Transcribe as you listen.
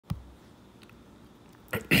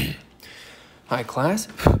Hi, class.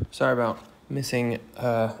 Sorry about missing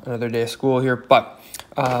another day of school here, but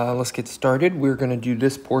let's get started. We're going to do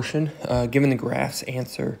this portion, given the graphs,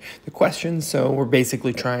 answer the questions. So we're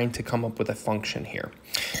basically trying to come up with a function here.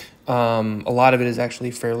 A lot of it is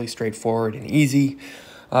actually fairly straightforward and easy.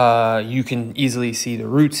 You can easily see the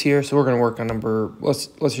roots here. So we're going to work on let's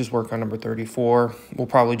just work on number 34. We'll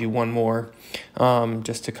probably do one more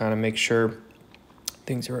just to kind of make sure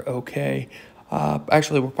things are okay.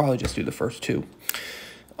 Actually, we'll probably just do the first two.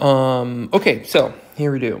 Okay, so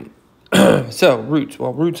here we do. So roots.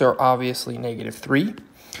 Well, roots are obviously -3.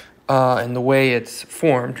 And the way it's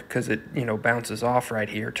formed, because it bounces off right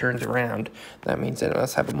here, turns around, that means that it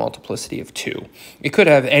must have a multiplicity of 2. It could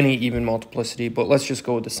have any even multiplicity, but let's just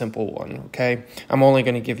go with the simple one, okay? I'm only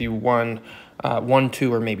going to give you one,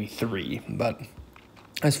 2, or maybe 3, but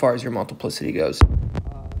as far as your multiplicity goes.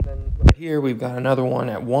 Then right here we've got another one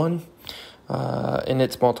at 1. And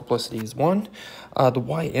its multiplicity is 1. The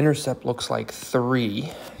y-intercept looks like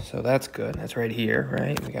 3, so that's good. That's right here,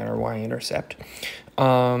 right? We got our y-intercept.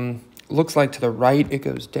 Looks like to the right it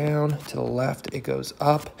goes down, to the left it goes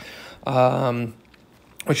up,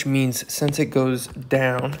 which means since it goes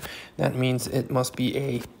down, that means it must be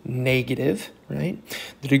a negative, right?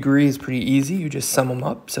 The degree is pretty easy. You just sum them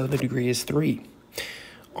up, so the degree is 3.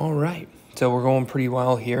 All right, so we're going pretty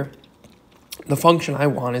well here. The function I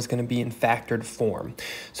want is going to be in factored form.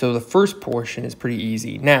 So the first portion is pretty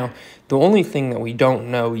easy. Now, the only thing that we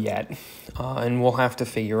don't know yet, and we'll have to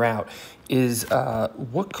figure out, is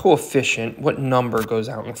what coefficient, what number goes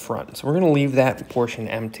out in front. So we're going to leave that portion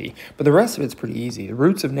empty. But the rest of it's pretty easy. The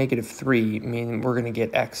roots of -3 mean we're going to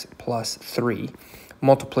get x plus 3.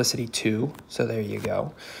 Multiplicity 2, so there you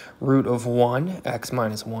go. Root of 1, x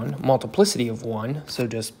minus 1. Multiplicity of 1, so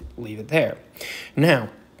just leave it there. Now,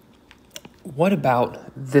 what about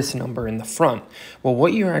this number in the front? Well,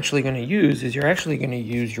 what you're actually going to use is you're actually going to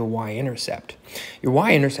use your y-intercept. Your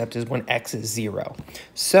y-intercept is when x is 0.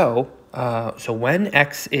 So when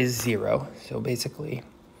x is 0, so basically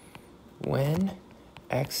when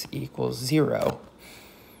x equals 0,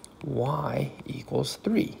 y equals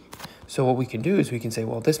 3. So what we can do is we can say,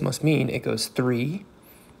 well, this must mean it goes 3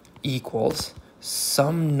 equals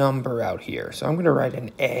some number out here. So I'm going to write an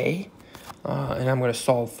a, and I'm going to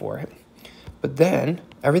solve for it. But then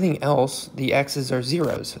everything else, the x's are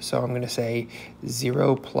zeros. So I'm going to say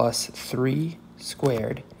 0 plus 3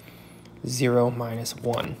 squared, 0 minus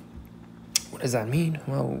 1. What does that mean?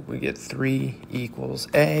 Well, we get 3 equals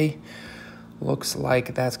a. Looks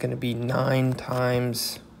like that's going to be 9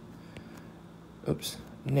 times,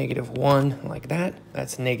 -1, like that.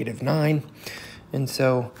 That's -9. And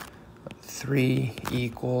so 3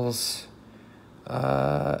 equals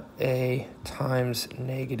a times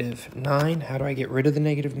 -9. How do I get rid of the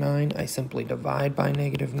 -9? I simply divide by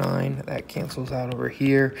 -9. That cancels out over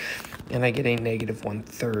here, and I get a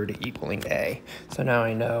 -1/3 equaling a. So now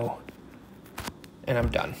I know, and I'm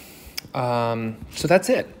done. So that's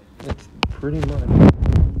it. That's pretty much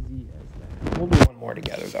easy as that. We'll do one more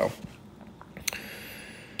together, though.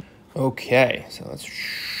 Okay, so let's...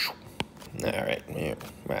 All right.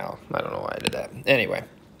 Well, I don't know why I did that. Anyway.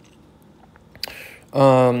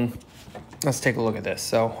 Let's take a look at this.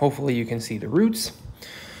 So hopefully you can see the roots.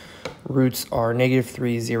 Roots are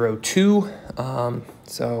 -3, 0, 2.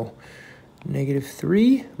 So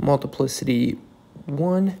 -3, multiplicity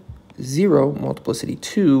 1, 0, multiplicity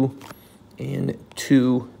 2, and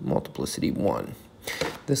 2, multiplicity 1.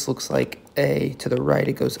 This looks like a. To the right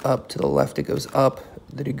it goes up, to the left it goes up.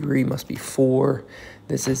 The degree must be 4.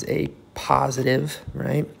 This is a positive,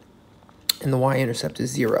 right? And the y-intercept is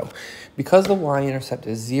 0. Because the y-intercept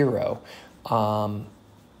is 0,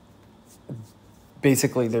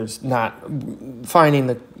 basically there's not finding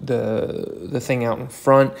the thing out in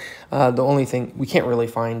front. The only thing, we can't really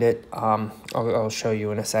find it. I'll show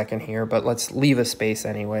you in a second here, but let's leave a space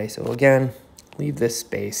anyway. So again, leave this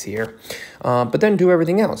space here. But then do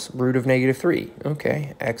everything else. Root of -3.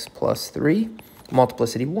 Okay, x plus 3,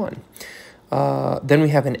 multiplicity 1. Then we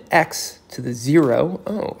have an x to the 0.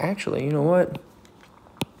 Oh, actually, you know what?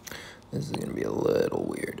 This is going to be a little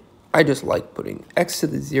weird. I just like putting x to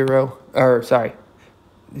the 0, or sorry,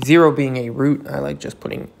 0 being a root. I like just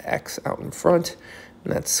putting x out in front,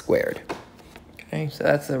 and that's squared. Okay, so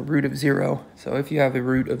that's the root of 0. So if you have a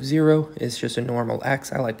root of 0, it's just a normal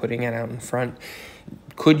x. I like putting it out in front.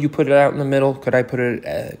 Could you put it out in the middle? Could I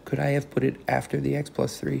have put it after the x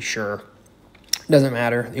plus 3? Sure. Doesn't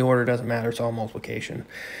matter. The order doesn't matter. It's all multiplication.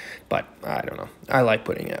 But I don't know. I like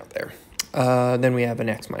putting it out there. Then we have an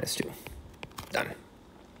x minus 2. Done.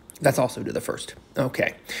 That's also to the first.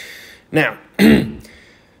 Okay. Now,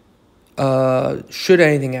 should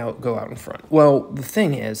anything go out in front? Well, the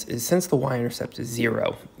thing is since the y-intercept is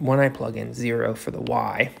 0, when I plug in 0 for the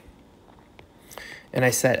y, and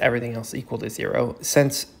I set everything else equal to 0,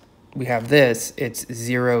 since we have this, it's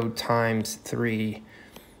 0 times 3,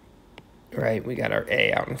 right? We got our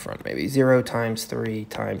a out in front, maybe. 0 times 3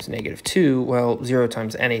 times -2. Well, 0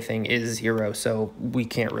 times anything is 0, so we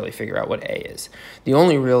can't really figure out what a is. The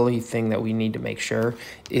only really thing that we need to make sure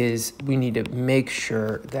is we need to make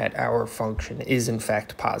sure that our function is, in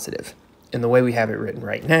fact, positive. And the way we have it written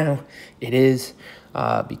right now, it is,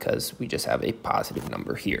 because we just have a positive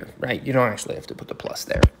number here, right? You don't actually have to put the plus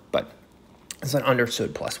there, but it's an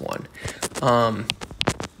understood +1.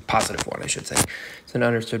 Positive 1, I should say. It's an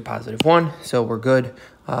understood +1, so we're good.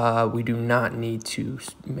 We do not need to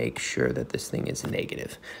make sure that this thing is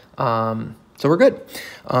negative. So we're good.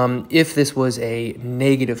 If this was a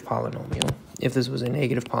negative polynomial,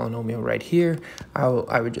 right here,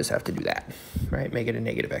 I would just have to do that, right? Make it a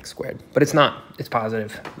 -x². But it's not. It's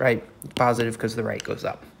positive, right? It's positive because the right goes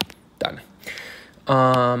up. Done.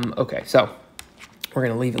 Okay, so we're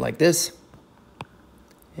going to leave it like this,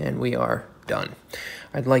 and we are done.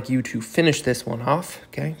 I'd like you to finish this one off,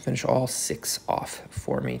 okay? Finish all 6 off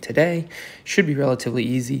for me today. Should be relatively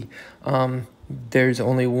easy. There's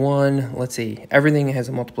only one, let's see, everything has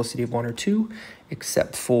a multiplicity of 1 or 2,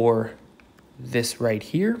 except for this right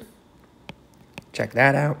here. Check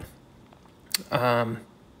that out.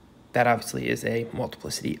 That obviously is a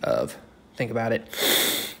multiplicity of, think about it,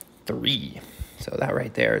 3. So that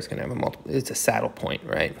right there is going to have it's a saddle point,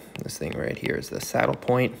 right? This thing right here is the saddle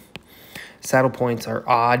point. Saddle points are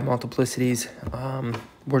odd multiplicities.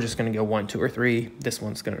 We're just going to go 1, 2, or 3. This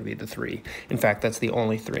one's going to be the 3. In fact, that's the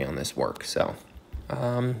only 3 on this work. So,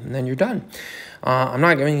 and then you're done. I'm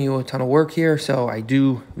not giving you a ton of work here, so I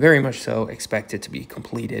do very much so expect it to be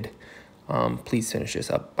completed. Please finish this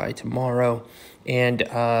up by tomorrow, and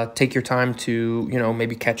take your time to,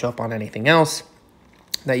 maybe catch up on anything else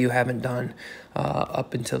that you haven't done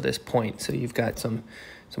up until this point. So you've got some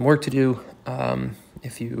work to do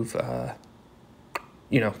if you've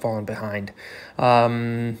fallen behind.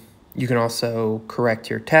 You can also correct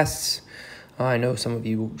your tests. I know some of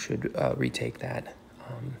you should retake that.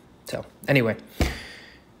 So anyway,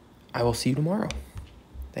 I will see you tomorrow.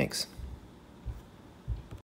 Thanks.